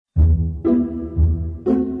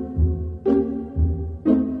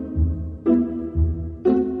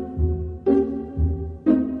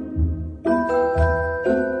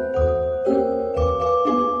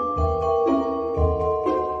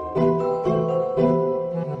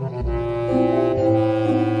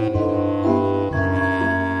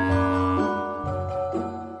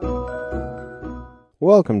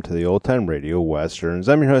welcome to the Old Time Radio Westerns.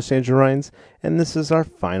 I'm your host, Andrew Rhynes, and this is our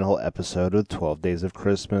final episode of 12 Days of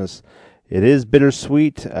Christmas. It is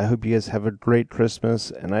bittersweet. I hope you guys have a great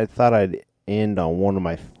Christmas, and I thought I'd end on one of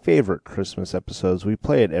my favorite Christmas episodes. We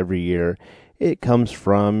play it every year. It comes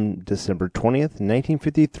from December 20th,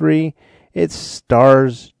 1953. It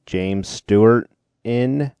stars James Stewart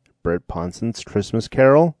in Britt Ponsett's Christmas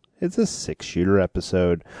Carol. It's a 6-shooter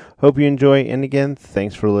episode. Hope you enjoy, and again,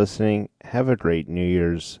 thanks for listening. Have a great New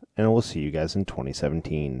Year's, and we'll see you guys in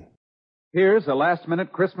 2017. Here's a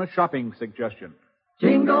last-minute Christmas shopping suggestion.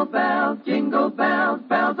 Jingle bells,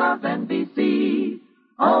 bells of NBC.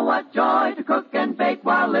 Oh, what joy to cook and bake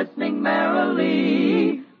while listening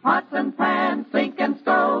merrily. Pots and pans, sink and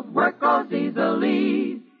stove, work goes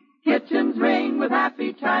easily. Kitchens ring with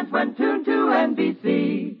happy chimes when tuned to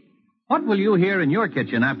NBC. What will you hear in your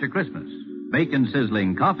kitchen after Christmas? Bacon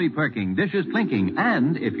sizzling, coffee perking, dishes clinking,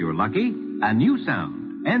 and, if you're lucky, a new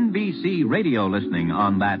sound. NBC radio listening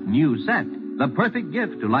on that new set. The perfect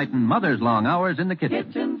gift to lighten Mother's long hours in the kitchen.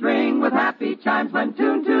 Kitchens ring with happy chimes when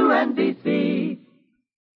tuned to NBC.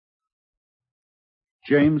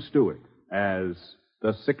 James Stewart as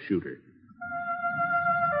the 6-shooter.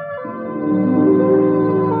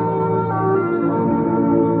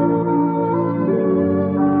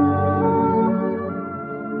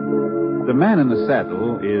 The man in the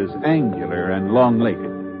saddle is angular and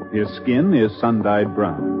long-legged. His skin is sun-dyed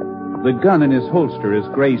brown. The gun in his holster is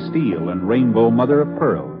gray steel and rainbow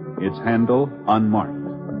mother-of-pearl, its handle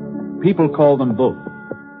unmarked. People call them both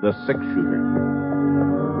the 6-shooter.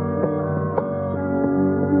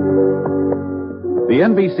 The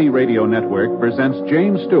NBC Radio Network presents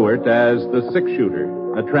James Stewart as the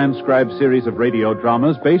 6-shooter, a transcribed series of radio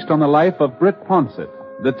dramas based on the life of Britt Ponsett,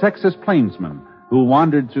 the Texas plainsman, who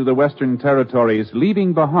wandered through the Western Territories,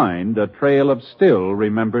 leaving behind a trail of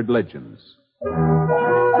still-remembered legends.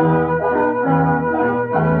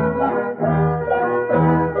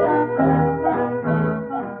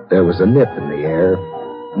 There was a nip in the air,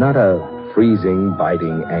 not a freezing,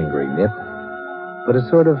 biting, angry nip, but a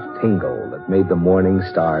sort of tingle that made the morning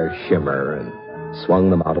stars shimmer and swung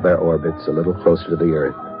them out of their orbits a little closer to the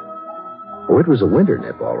earth. Oh, it was a winter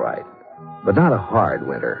nip, all right, but not a hard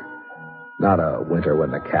winter. Not a winter when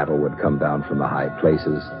the cattle would come down from the high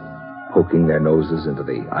places, poking their noses into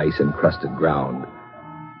the ice-encrusted ground.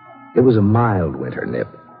 It was a mild winter nip.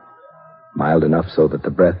 Mild enough so that the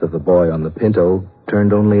breath of the boy on the pinto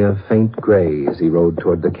turned only a faint gray as he rode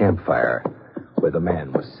toward the campfire where the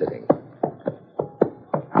man was sitting.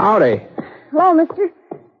 Howdy. Hello, mister.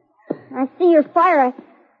 I see your fire.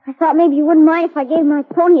 I thought maybe you wouldn't mind if I gave my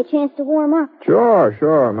pony a chance to warm up. Sure.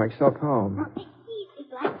 Make yourself home. Easy,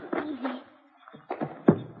 Black, easy.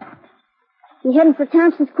 You heading for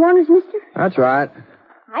Thompson's Corners, mister? That's right.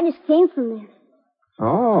 I just came from there.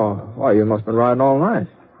 Oh, well, you must have been riding all night.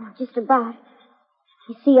 Oh, just about.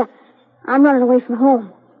 You see, I'm running away from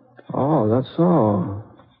home. Oh, that's so.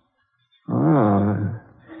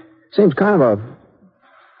 Seems kind of a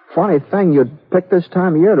funny thing you'd pick this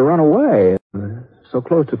time of year to run away. So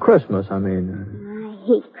close to Christmas, I mean. I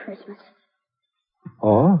hate Christmas.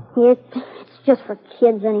 Oh? It's just for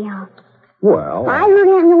kids, anyhow. Well... I heard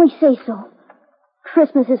Aunt Millie say so.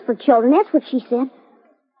 Christmas is for children, that's what she said.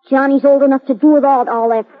 Johnny's old enough to do with all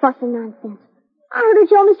that fuss and nonsense. I heard her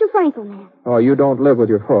tell Mr. Franklin that. Oh, you don't live with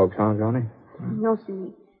your folks, huh, Johnny? No,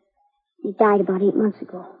 sir. He died about 8 months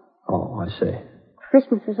ago. Oh, I see.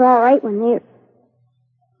 Christmas was all right when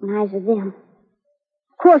I was with them.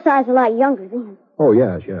 Of course, I was a lot younger then. Oh,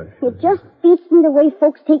 yes. It just beats me the way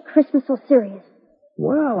folks take Christmas so serious.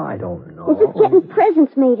 Well, I don't know. As if getting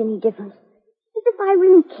presents made any difference. As if I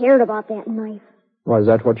really cared about that knife. Well, is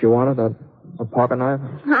that what you wanted, a pocket knife?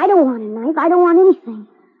 I don't want a knife. I don't want anything.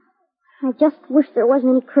 I just wish there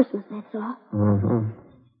wasn't any Christmas, that's all. Mm-hmm.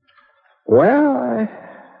 Well,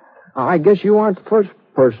 I guess you aren't the first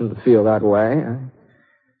person to feel that way.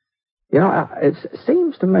 You know, it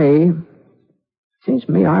seems to me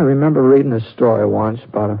I remember reading a story once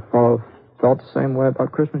about a fellow who felt the same way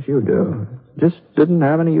about Christmas you do. Just didn't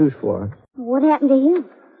have any use for it. What happened to him?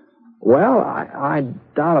 Well, I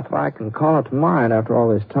doubt if I can call it to mind after all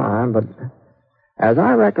this time, but as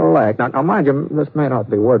I recollect... Now, mind you, this may not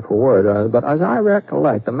be word for word, but as I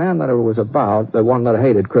recollect, the man that it was about, the one that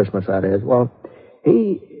hated Christmas, that is, well,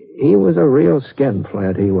 he was a real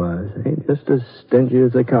skinflint, he was. He just as stingy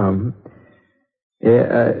as they come.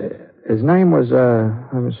 His name was,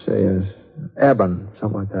 let me see, Eben,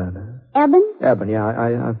 something like that. Eben? Eben,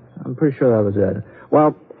 yeah, I'm pretty sure that was it.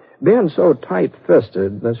 Well... Being so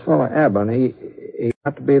tight-fisted, this fellow Eben, he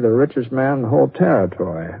got to be the richest man in the whole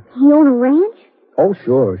territory. He owned a ranch? Oh,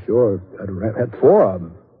 sure. Had four of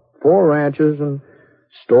them. 4 ranches and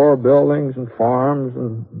store buildings and farms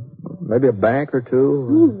and maybe a bank or two.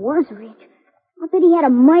 He was rich. I bet he had a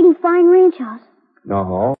mighty fine ranch house.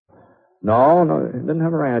 No, he didn't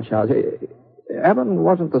have a ranch house. Eben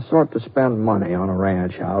wasn't the sort to spend money on a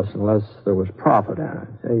ranch house unless there was profit in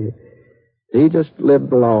it. He just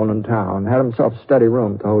lived alone in town, had himself a steady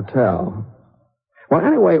room at the hotel. Well,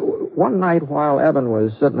 anyway, one night while Eben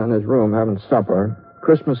was sitting in his room having supper,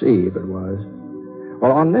 Christmas Eve it was.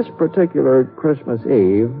 Well, on this particular Christmas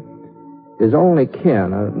Eve, his only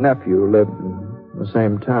kin, a nephew, lived in the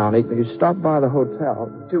same town. He stopped by the hotel.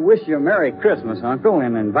 To wish you a Merry Christmas, Uncle,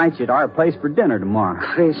 and invite you to our place for dinner tomorrow.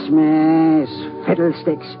 Christmas,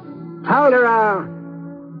 fiddlesticks. Folderol.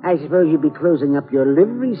 I suppose you'll be closing up your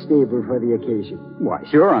livery stable for the occasion. Why,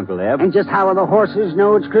 sure, Uncle Eb. And just how will the horses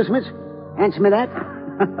know it's Christmas? Answer me that.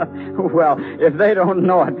 Well, if they don't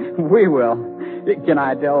know it, we will. Can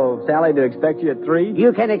I tell Sally to expect you at 3?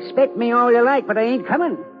 You can expect me all you like, but I ain't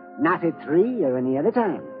coming. Not at 3 or any other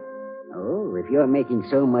time. Oh, if you're making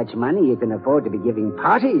so much money you can afford to be giving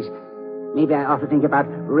parties, maybe I ought to think about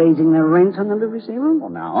raising the rent on the livery stable. Well,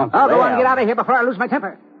 now, Uncle go on, Eb. get out of here before I lose my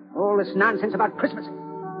temper. All this nonsense about Christmas.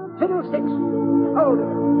 Fiddlesticks. Hold it.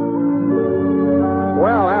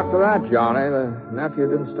 Well, after that, Johnny, the nephew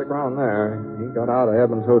didn't stick around there. He got out of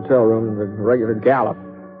Eben's hotel room in a regular gallop.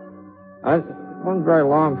 It wasn't very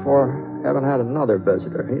long before Eben had another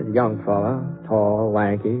visitor. He was a young fella, tall,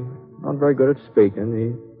 lanky, not very good at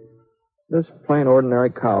speaking. Just plain ordinary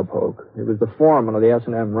cowpoke. He was the foreman of the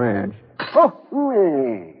S&M ranch. Oh,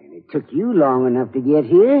 well, it took you long enough to get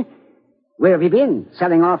here. Where have you been?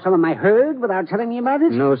 Selling off some of my herd without telling me about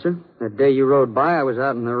it? No, sir. That day you rode by, I was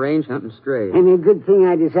out in the range hunting strays. And a good thing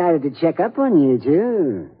I decided to check up on you,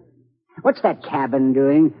 too. What's that cabin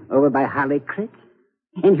doing over by Holly Creek?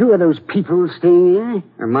 And who are those people staying there?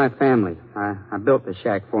 They're my family. I built the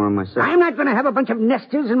shack for them myself. I'm not going to have a bunch of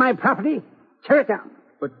nesters in my property. Tear it down.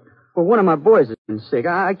 But one of my boys has been sick.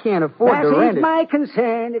 I can't afford to rent it. That ain't my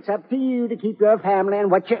concern. It's up to you to keep your family and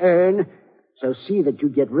what you earn. So see that you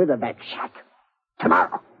get rid of that shack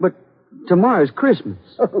tomorrow. But tomorrow's Christmas.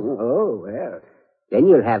 Oh, well, then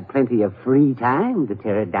you'll have plenty of free time to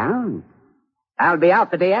tear it down. I'll be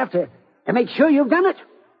out the day after to make sure you've done it.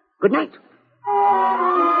 Good night.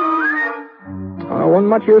 Wasn't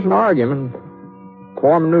much use in arguing.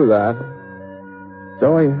 Foreman knew that.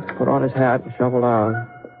 So he put on his hat and shuffled out.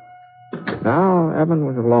 Now Eben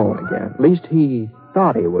was alone again. At least he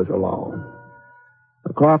thought he was alone.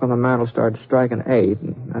 The clock on the mantel started striking 8,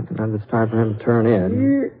 and that was time for him to turn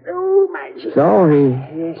in. So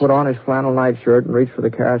he put on his flannel nightshirt and reached for the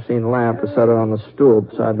kerosene lamp to set it on the stool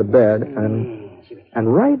beside the bed.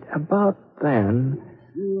 And right about then,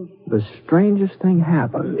 the strangest thing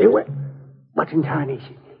happened. What in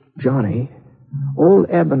tarnation? Johnny, old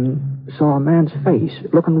Eben saw a man's face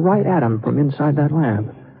looking right at him from inside that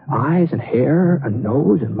lamp. Eyes and hair and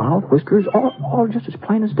nose and mouth, whiskers, all just as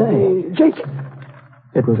plain as day. Jake!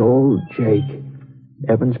 It was old Jake,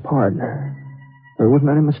 Eben's partner. There wasn't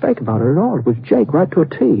any mistake about it at all. It was Jake right to a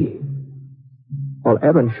T. Well,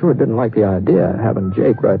 Eben sure didn't like the idea of having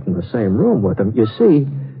Jake right in the same room with him. You see,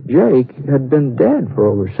 Jake had been dead for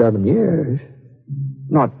over 7 years.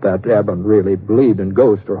 Not that Eben really believed in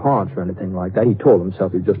ghosts or haunts or anything like that. He told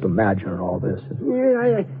himself he'd just imagining all this.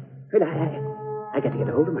 I got to get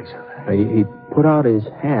a hold of myself. He put out his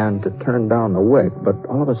hand to turn down the wick, but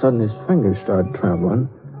all of a sudden his fingers started trembling.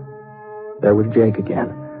 There was Jake again,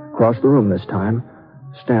 across the room this time,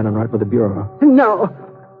 standing right by the bureau. No!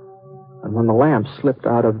 And when the lamp slipped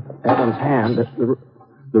out of Eben's hand,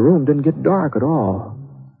 the room didn't get dark at all.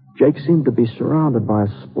 Jake seemed to be surrounded by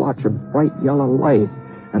a splotch of bright yellow light,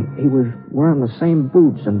 and he was wearing the same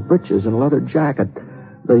boots and breeches and leather jacket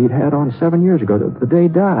that he'd had on 7 years ago, the day he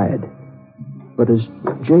died. But as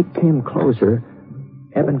Jake came closer,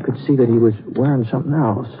 Eben could see that he was wearing something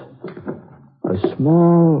else. A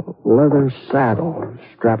small leather saddle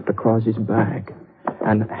strapped across his back.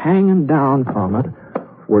 And hanging down from it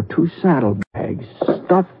were 2 saddlebags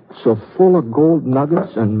stuffed so full of gold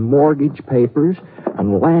nuggets and mortgage papers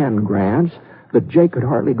and land grants that Jake could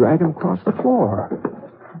hardly drag him across the floor.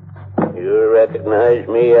 You recognize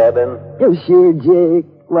me, Eben? Oh, sure, Jake.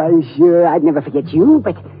 Why, sure, I'd never forget you,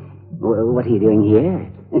 but... what are you doing here?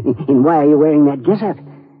 And why are you wearing that getup?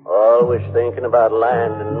 Always thinking about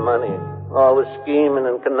land and money. Always scheming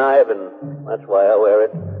and conniving. That's why I wear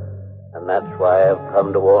it. And that's why I've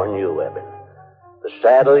come to warn you, Eben. The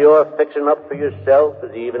saddle you're fixing up for yourself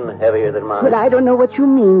is even heavier than mine. But I don't know what you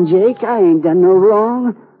mean, Jake. I ain't done no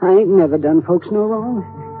wrong. I ain't never done folks no wrong.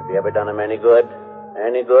 Have you ever done them any good?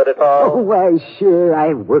 Any good at all? Oh, why, sure.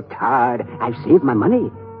 I've worked hard. I've saved my money.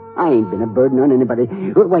 I ain't been a burden on anybody.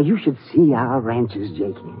 Why, you should see our ranches,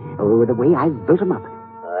 Jake. Oh, the way I've built them up.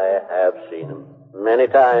 I have seen them many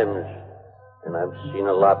times, and I've seen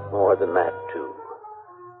a lot more than that, too.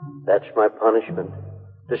 That's my punishment,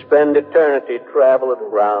 to spend eternity traveling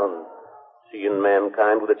around, seeing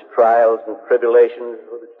mankind with its trials and tribulations,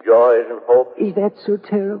 with its joys and hopes. Is that so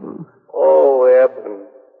terrible? Oh, Eben,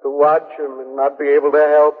 to watch him and not be able to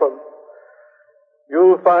help him.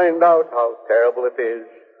 You'll find out how terrible it is.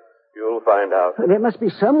 You'll find out. There must be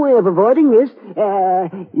some way of avoiding this.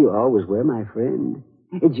 You always were my friend.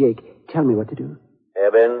 Jake, tell me what to do.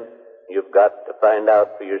 Eben, you've got to find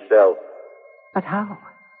out for yourself. But how?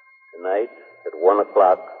 Tonight, at 1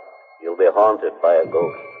 o'clock, you'll be haunted by a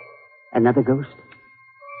ghost. Another ghost?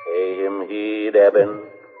 Pay him heed, Eben.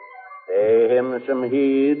 Pay him some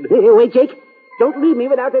heed. Hey, wait, Jake. Don't leave me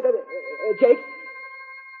without it. Jake.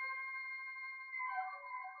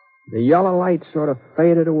 The yellow light sort of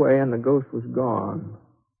faded away and the ghost was gone.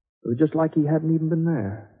 It was just like he hadn't even been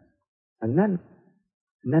there. And then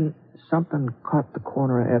something caught the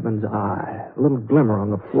corner of Eben's eye, a little glimmer on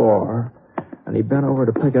the floor, and he bent over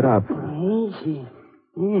to pick it up.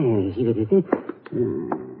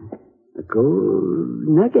 A gold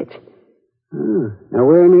nugget. Oh, now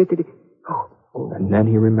where on earth did it... Oh. And then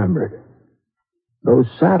he remembered. Those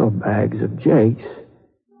saddlebags of Jake's,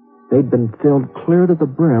 they'd been filled clear to the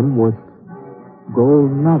brim with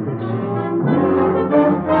gold nuggets.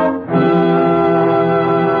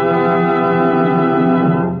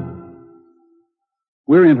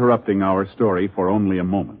 We're interrupting our story for only a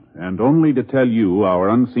moment, and only to tell you, our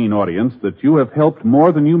unseen audience, that you have helped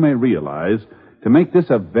more than you may realize to make this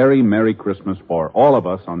a very Merry Christmas for all of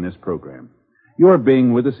us on this program. Your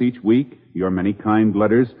being with us each week, your many kind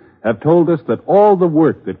letters, have told us that all the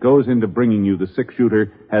work that goes into bringing you the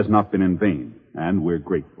six-shooter has not been in vain, and we're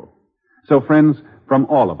grateful. So, friends, from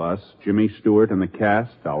all of us, Jimmy Stewart and the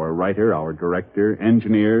cast, our writer, our director,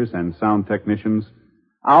 engineers, and sound technicians,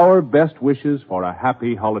 our best wishes for a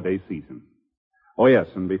happy holiday season. Oh, yes,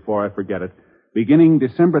 and before I forget it, beginning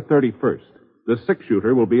December 31st, the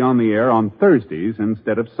six-shooter will be on the air on Thursdays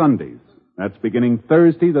instead of Sundays. That's beginning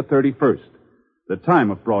Thursday the 31st. The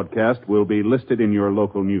time of broadcast will be listed in your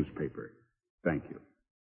local newspaper. Thank you.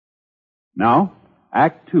 Now,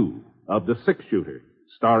 Act 2 of The Six-Shooter,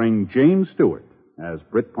 starring James Stewart as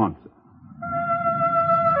Britt Ponsett.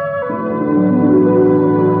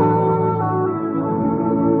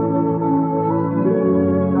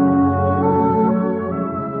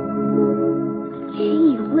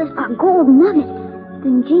 Gee whiz, a gold nugget.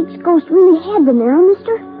 Then Jake's ghost really had been there, huh,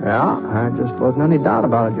 mister? Yeah, there just wasn't any doubt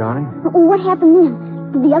about it, Johnny. Oh, what happened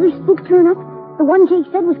then? Did the other spook turn up? The one Jake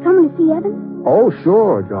said was coming to see Evan? Oh,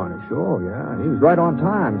 sure, Johnny, sure, yeah. He was right on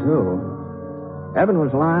time, too. Evan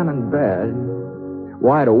was lying in bed,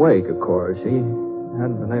 wide awake, of course. He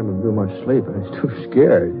hadn't been able to do much sleeping. He was too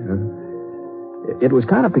scared. It was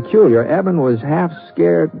kind of peculiar. Evan was half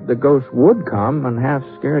scared the ghost would come and half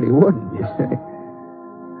scared he wouldn't, you see.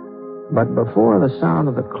 But before the sound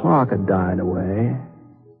of the clock had died away,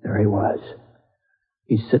 there he was.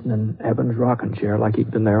 He's sitting in Evan's rocking chair like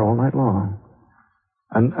he'd been there all night long.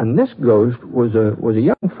 And this ghost was a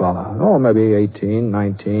young fella, maybe 18,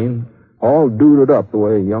 19, all duded up the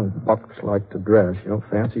way young bucks like to dress,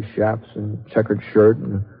 fancy chaps and checkered shirt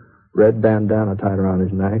and a red bandana tied around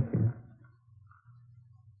his neck.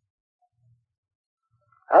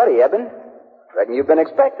 Howdy, Eben. Reckon you've been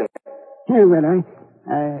expecting me. Yeah, well,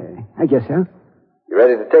 I guess so. You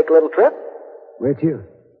ready to take a little trip? Where to?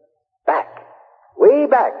 Back. Way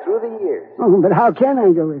back through the years. Oh, but how can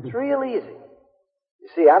I go with It's you? real easy. You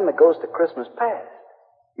see, I'm the ghost of Christmas past.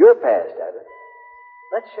 You're past, Eben.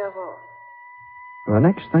 Let's shove on. The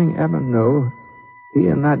next thing Evan knew, he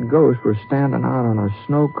and that ghost were standing out on a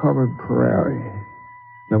snow-covered prairie.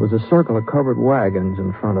 There was a circle of covered wagons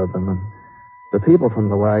in front of them, and the people from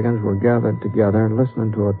the wagons were gathered together and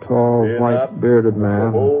listening to a tall, white-bearded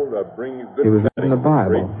man. Behold, I bring you good He was reading the tidings of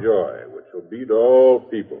Bible. great joy, which will be to all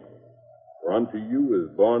people. For unto you is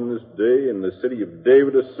born this day in the city of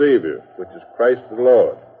David a Savior, which is Christ the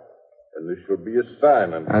Lord. And this shall be a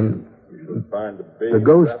sign unto you. You shall find a baby. The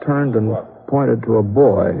ghost wrapped turned in and water. pointed to a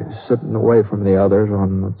boy sitting away from the others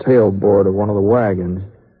on the tailboard of one of the wagons.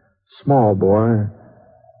 Small boy,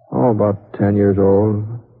 about 10 years old,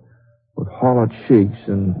 with hollow cheeks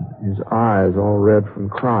and his eyes all red from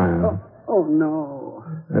crying. Oh, no.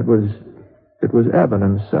 It was Evan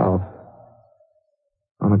himself.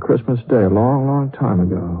 On a Christmas day, a long, long time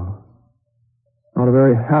ago. Not a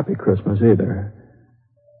very happy Christmas either.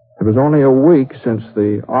 It was only a week since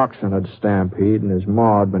the oxen had stampeded and his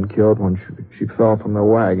ma had been killed when she fell from the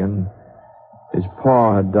wagon. His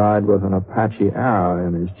pa had died with an Apache arrow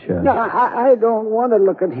in his chest. No, I don't want to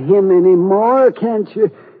look at him anymore. Can't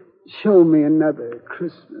you show me another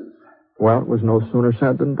Christmas? Well, it was no sooner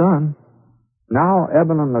said than done. Now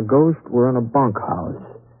Eben and the ghost were in a bunkhouse.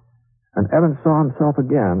 And Eben saw himself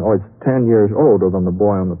again. Oh, he's 10 years older than the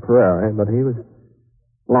boy on the prairie, but he was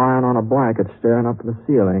lying on a blanket staring up at the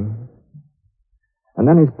ceiling. And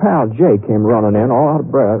then his pal Jay came running in, all out of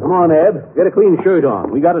breath. Come on, Eb. Get a clean shirt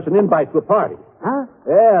on. We got us an invite to a party. Huh?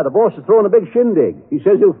 Yeah, the boss is throwing a big shindig. He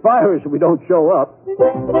says he'll fire us if we don't show up.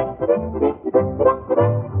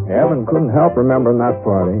 Eben couldn't help remembering that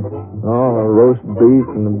party. Oh, the roast beef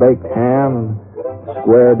and the baked ham and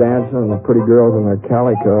square dancing and the pretty girls in their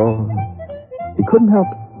calico. He couldn't help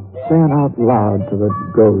saying out loud to the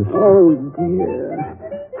ghost, "Oh, dear.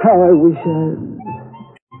 How I wish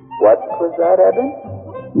What was that, Eben?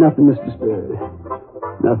 Nothing, Mr. Stewart.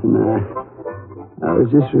 Nothing. I was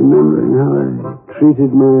just remembering how I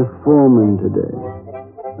treated my foreman today.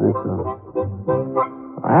 That's all."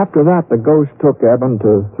 After that, the ghost took Eben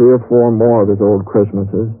to 3 or 4 more of his old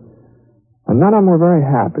Christmases, and none of them were very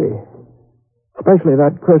happy. Especially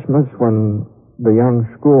that Christmas when the young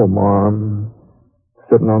schoolmarm,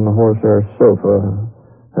 sitting on the horsehair sofa,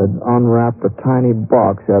 had unwrapped a tiny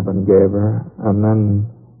box Eben gave her and then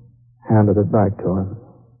handed it back to him.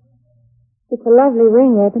 It's a lovely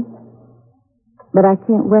ring, Eben, but I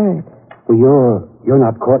can't wear it. Well, you're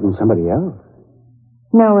not courting somebody else.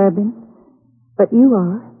 No, Eben, but you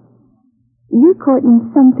are. You're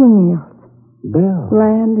courting something else. Bill.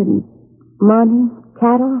 Land and money,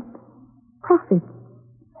 cattle, profits.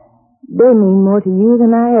 They mean more to you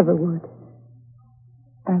than I ever would.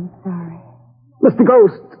 I'm sorry. Mr.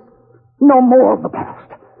 Ghost, no more of the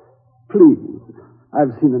past. Please,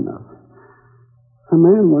 I've seen enough. A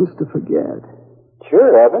man wants to forget.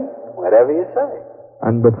 Sure, Eben. Whatever you say.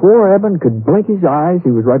 And before Eben could blink his eyes, he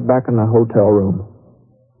was right back in the hotel room.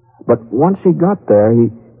 But once he got there, he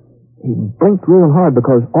blinked real hard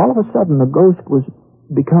because all of a sudden the ghost was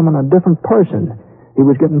becoming a different person. He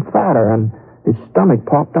was getting fatter, and his stomach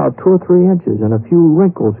popped out 2 or 3 inches, and a few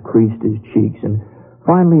wrinkles creased his cheeks, and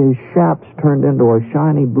finally his chaps turned into a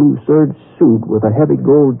shiny blue serge suit with a heavy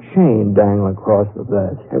gold chain dangling across the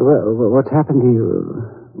vest. Hey, well, what's happened to you?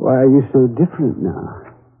 Why are you so different now?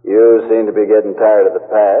 You seem to be getting tired of the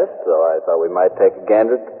past, so I thought we might take a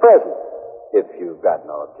gander at the present, if you've got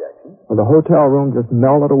no objection. Well, the hotel room just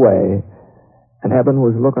melted away, and Eben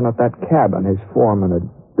was looking at that cabin his foreman had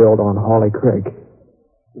built on Holly Creek.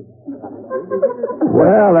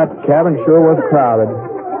 Well, that cabin sure was crowded.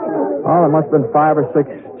 Oh, there must have been 5 or 6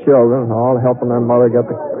 children, all helping their mother get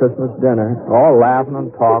the Christmas dinner, all laughing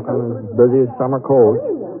and talking, as busy as summer cold.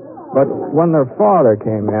 But when their father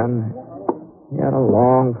came in, he had a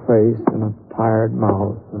long face and a tired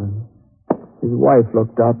mouth, and his wife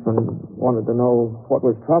looked up and wanted to know what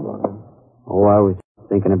was troubling him. Oh, I was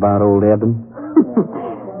thinking about old Eben.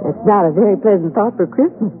 It's not a very pleasant thought for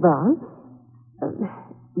Christmas, Bob.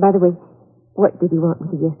 By the way, what did you want me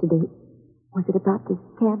to yesterday? Was it about this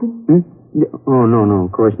cabin? Oh, no,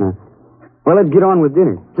 of course not. Well, let's get on with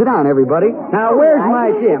dinner. Sit down, everybody. Now, where's my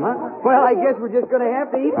Jim, huh? Well, I guess we're just going to have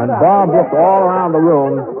to eat. And Bob looked all around the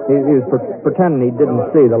room. He was pretending he didn't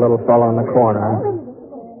see the little fellow in the corner.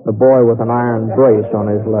 The boy with an iron brace on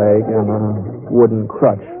his leg and a wooden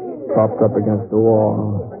crutch propped up against the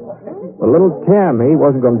wall. But little Tim, he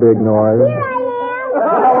wasn't going to be ignored. Here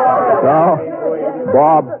I am. So,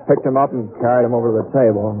 Bob picked him up and carried him over to the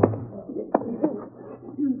table.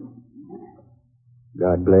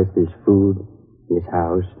 God bless this food, this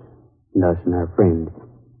house, and us and our friends.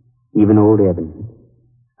 Even old Eben.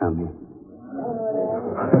 Amen.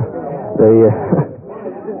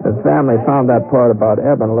 The family found that part about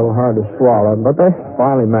Eben a little hard to swallow, but they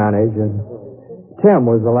finally managed, and Tim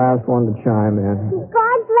was the last one to chime in.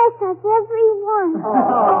 God bless us, everyone.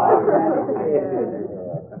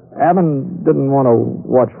 Eben didn't want to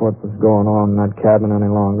watch what was going on in that cabin any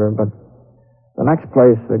longer, but the next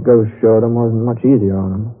place the ghost showed him wasn't much easier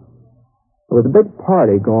on him. There was a big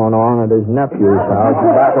party going on at his nephew's house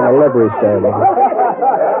back in the livery stable.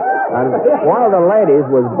 And one of the ladies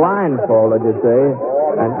was blindfolded, you see,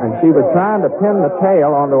 and she was trying to pin the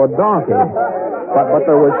tail onto a donkey. But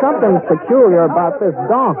there was something peculiar about this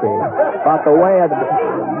donkey, about the way it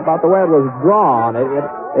was drawn.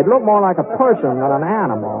 It looked more like a person than an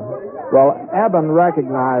animal. Well, Eben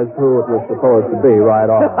recognized who it was supposed to be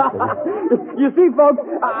right off. You see, folks,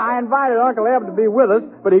 I invited Uncle Eb to be with us,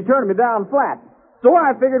 but he turned me down flat. So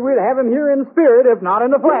I figured we'd have him here in spirit, if not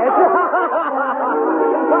in the flesh.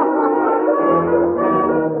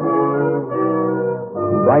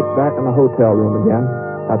 Right back in the hotel room again.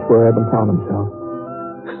 That's where Eben found himself.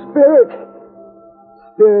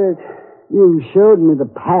 Spirit, you showed me the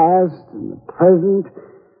past and the present.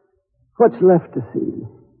 What's left to see?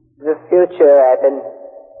 The future, Eben.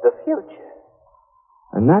 The future.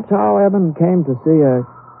 And that's how Eben came to see a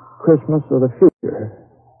Christmas of the future.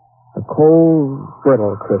 A cold,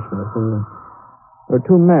 brittle Christmas. And there were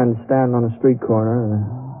two men standing on a street corner, and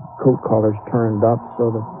coat collars turned up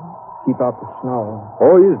so to keep out the snow.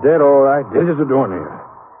 Oh, he's dead, all right. Dead as a doornail.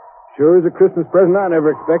 Sure is a Christmas present I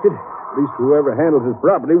never expected. At least whoever handles his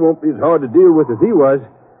property won't be as hard to deal with as he was.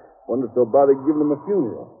 Wonder if they'll bother giving him a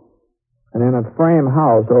funeral. And in a frame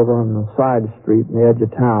house over on the side street in the edge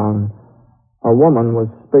of town, a woman was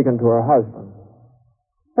speaking to her husband.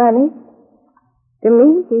 Funny. To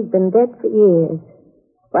me, he's been dead for years.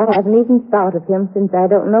 I haven't even thought of him since I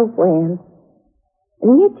don't know when.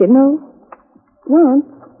 And yet,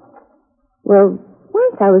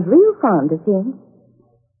 once I was real fond of him.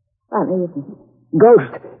 Funny, isn't it?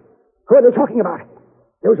 Ghost! Who are they talking about?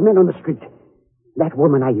 Those men on the street. That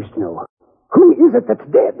woman I used to know. Who is it that's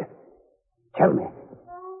dead? Tell me.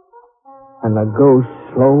 And the ghost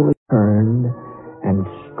slowly turned and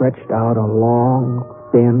stretched out a long,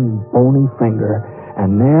 thin, bony finger.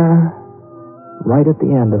 And there, right at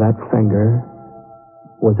the end of that finger,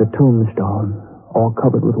 was a tombstone, all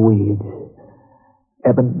covered with weeds.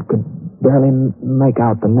 Eben could barely make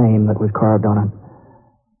out the name that was carved on it.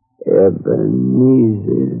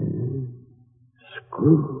 Ebenezer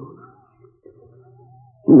Scrooge.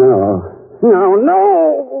 No.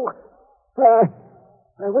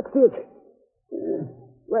 What's this?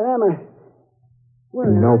 Where am I?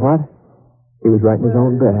 And you know what? He was right in his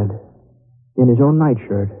own bed, in his own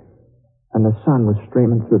nightshirt, and the sun was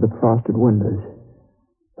streaming through the frosted windows.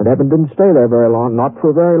 But Eben didn't stay there very long, not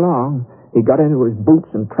for very long. He got into his boots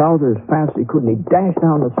and trousers as fast as he could, and he dashed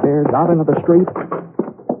down the stairs, out into the street.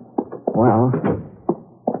 Well,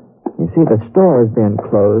 you see, the stores being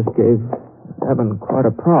closed gave Eben quite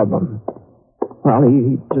a problem. Well,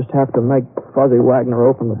 he just have to make Fuzzy Wagner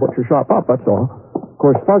open the butcher shop up, that's all. Of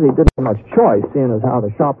course, Fuzzy didn't have much choice, seeing as how the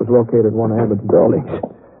shop was located in one of Eben's buildings.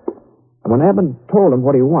 And when Eben told him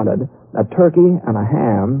what he wanted, a turkey and a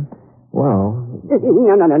ham, well... No.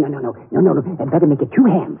 Better make it 2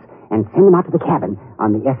 hams and send them out to the cabin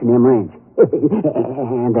on the S&M ranch.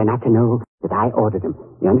 And they're not to know that I ordered them.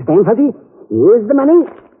 You understand, Fuzzy? Here's the money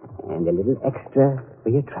and a little extra for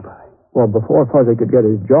your trouble. Well, before Fuzzy could get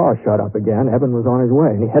his jaw shut up again, Eben was on his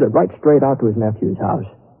way, and he headed right straight out to his nephew's house.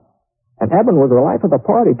 And Eben was the life of the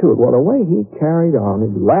party, too. Well, the way he carried on,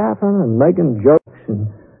 he's laughing and making jokes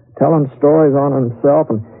and telling stories on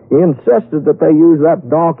himself, and he insisted that they use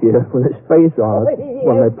that donkey with his face on it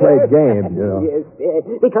when they played games, Yes,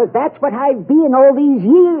 because that's what I've been all these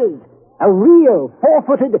years. A real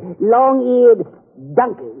 4-footed, long-eared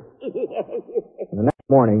donkey. The next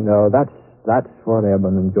morning, though, that's what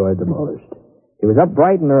Eben enjoyed the most. He was up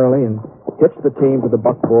bright and early and hitched the team to the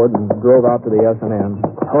buckboard and drove out to the S&M,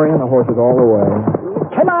 hurrying the horses all the way.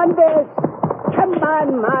 Come on, Bess. Come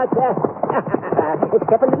on, Martha.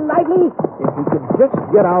 Step a little lively. If he could just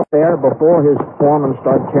get out there before his foreman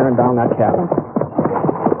started tearing down that cabin.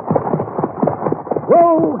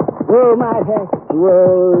 Whoa, Martha.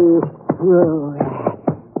 Whoa.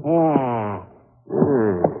 Yeah.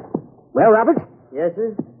 Well, Robert? Yes,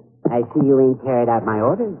 sir? I see you ain't carried out my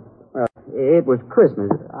orders. Well, it was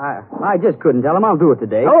Christmas. I just couldn't tell him I'll do it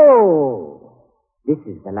today. Oh! This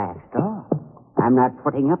is the last straw. I'm not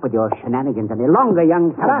putting up with your shenanigans any longer,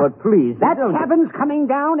 young fella. Oh, but please, that cabin's coming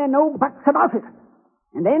down and no buts about it.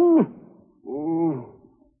 And then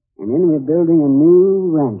we're building a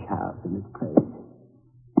new ranch house in this place.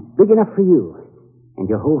 Big enough for you and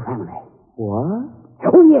your whole family. What?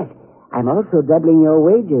 Oh, yes. I'm also doubling your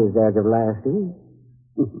wages as of last week.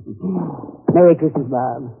 Merry Christmas,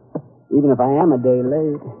 Bob. Even if I am a day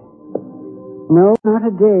late. No, not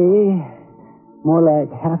a day. More like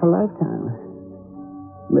half a lifetime.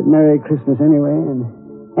 But Merry Christmas anyway.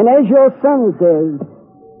 And as your son says,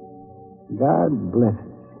 God bless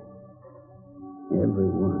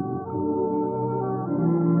everyone.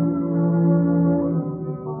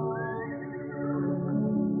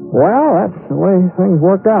 Well, that's the way things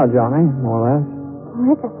worked out, Johnny, more or less. Well,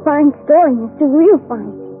 that's a fine story, Mr. Real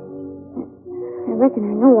fine. I reckon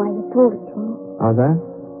I know why you told it to me. How's that?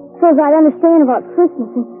 So that I'd understand about Christmas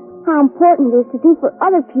and how important it is to do for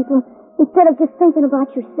other people instead of just thinking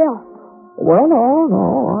about yourself. Well, no.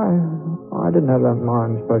 I didn't have that in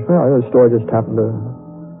mind, especially. The story just happened to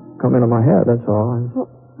come into my head, that's all.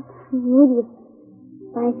 Well, maybe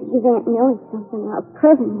I could give Aunt Millie something, a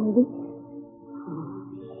present maybe.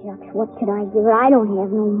 Oh, shucks, what could I give her? I don't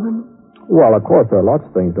have no money. Well, of course, there are lots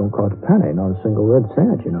of things don't cost a penny, not a single red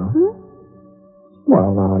cent, you know. Huh?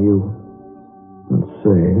 Well, now, let's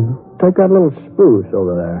see. Take that little spruce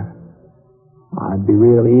over there. It'd be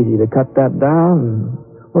real easy to cut that down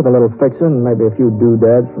with a little fixing and maybe a few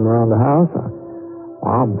doodads from around the house.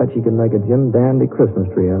 I'll bet you can make a Jim Dandy Christmas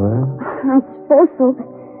tree out of that. I suppose so, but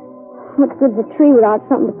what good's a tree without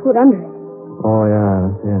something to put under it? Oh,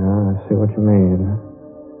 yeah, I see what you mean.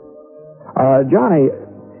 Johnny,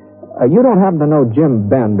 you don't happen to know Jim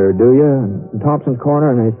Bender, do you? In Thompson's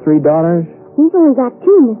Corner and his 3 daughters? He's only got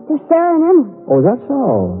 2, mister, Sarah and Emily. Oh, is that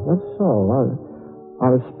so? That's so. I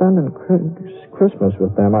was spending Christmas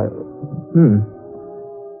with them. It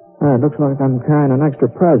looks like I'm carrying an extra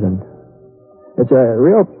present. It's a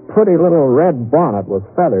real pretty little red bonnet with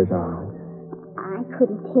feathers on it. I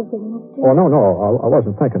couldn't take it, mister. Oh, no. I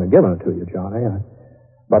wasn't thinking of giving it to you, Johnny.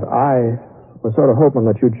 But I was sort of hoping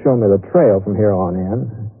that you'd show me the trail from here on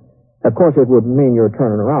in. Of course, it would mean you're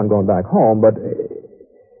turning around going back home, but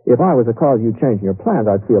if I was to cause you changing your plans,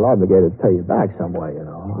 I'd feel obligated to pay you back some way, you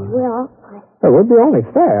know. Well, it would be only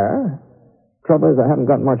fair. Trouble is, I haven't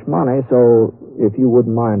got much money, so if you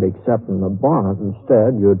wouldn't mind accepting the bonnet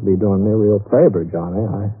instead, you'd be doing me a real favor, Johnny.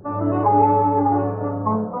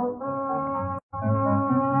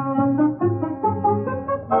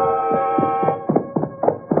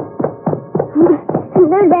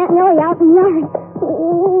 There's Aunt Millie out in the yard.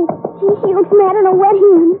 Oh, gee, she looks mad in a wet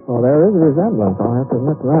hen. Well, there is a resemblance, I'll have to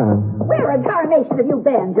admit that. Where in tarnation have you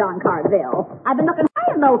been, John Cartville? I've been looking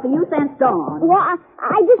high and low for you since dawn. Well,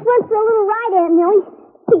 I just went for a little ride, Aunt Millie,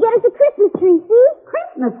 to get us a Christmas tree, see?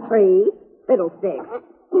 Christmas tree? Fiddlesticks.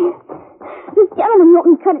 This gentleman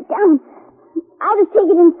won't cut it down. I'll just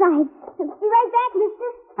take it inside. Be right back, mister.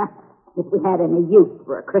 If we had any use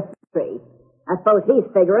for a Christmas tree. I suppose he's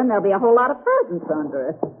figuring there'll be a whole lot of presents under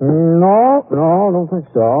it. No, don't think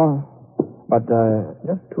so. But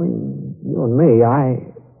just between you and me, I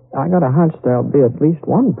got a hunch there'll be at least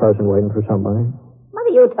one person waiting for somebody. What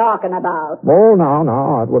are you talking about? Oh,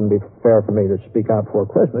 no. It wouldn't be fair for me to speak out before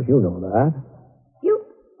Christmas. You know that. You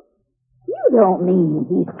don't mean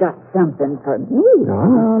he's got something for me?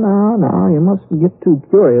 No. You mustn't get too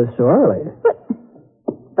curious so early.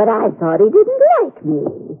 But I thought he didn't like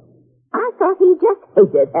me. I thought he just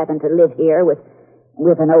hated having to live here with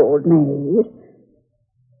an old maid.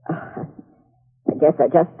 I guess I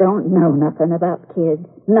just don't know nothing about kids.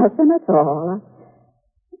 Nothing at all.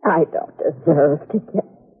 I don't deserve to get...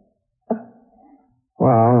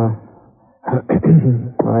 Well, I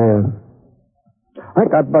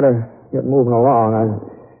think I'd better get moving along.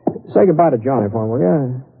 Say goodbye to Johnny for him, will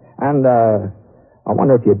you? And I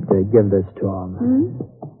wonder if you'd give this to him.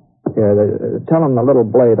 Yeah, tell him the little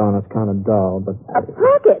blade on it's kind of dull, but... A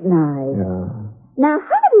pocket knife? Yeah. Now,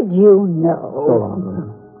 how did you know? So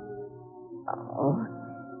long. Oh,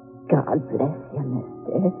 God bless you,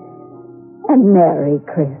 mister. And Merry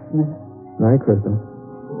Christmas. Merry Christmas.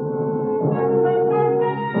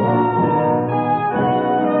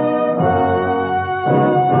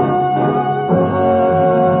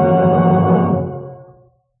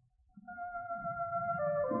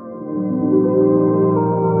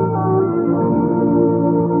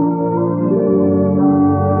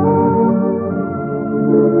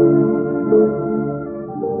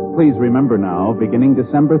 Please remember now, beginning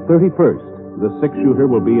December 31st, the 6-shooter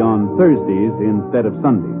will be on Thursdays instead of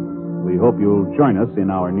Sundays. We hope you'll join us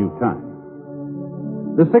in our new time.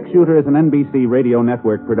 The 6-shooter is an NBC Radio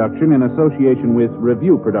Network production in association with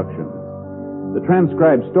Review Productions. The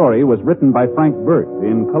transcribed story was written by Frank Burt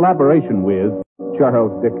in collaboration with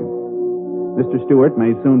Charles Dickens. Mr. Stewart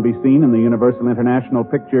may soon be seen in the Universal International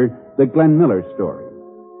picture The Glenn Miller Story.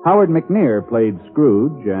 Howard McNear played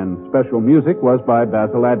Scrooge, and special music was by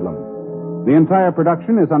Basil Adlam. The entire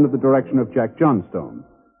production is under the direction of Jack Johnstone.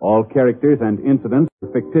 All characters and incidents are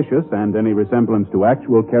fictitious, and any resemblance to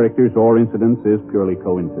actual characters or incidents is purely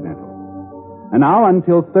coincidental. And now,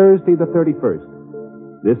 until Thursday the 31st,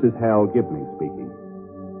 this is Hal Gibney speaking.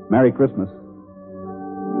 Merry Christmas.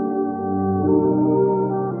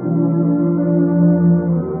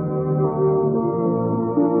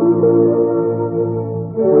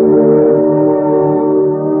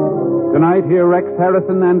 Tonight, hear Rex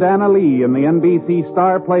Harrison and Anna Lee in the NBC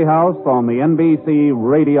Star Playhouse on the NBC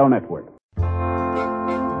Radio Network.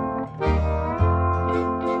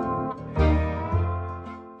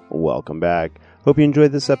 Welcome back. Hope you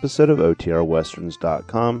enjoyed this episode of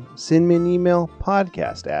OTRWesterns.com. Send me an email,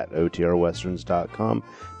 podcast@OTRWesterns.com.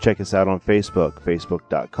 Check us out on Facebook,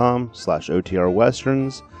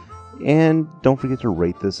 facebook.com/OTRWesterns. And don't forget to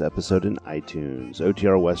rate this episode in iTunes,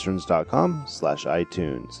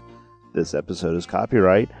 otrwesterns.com/iTunes. This episode is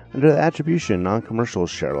copyright under the attribution non-commercial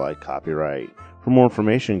share alike copyright. For more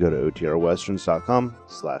information, go to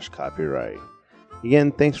otrwesterns.com/copyright.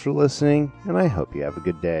 Again, thanks for listening, and I hope you have a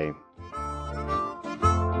good day.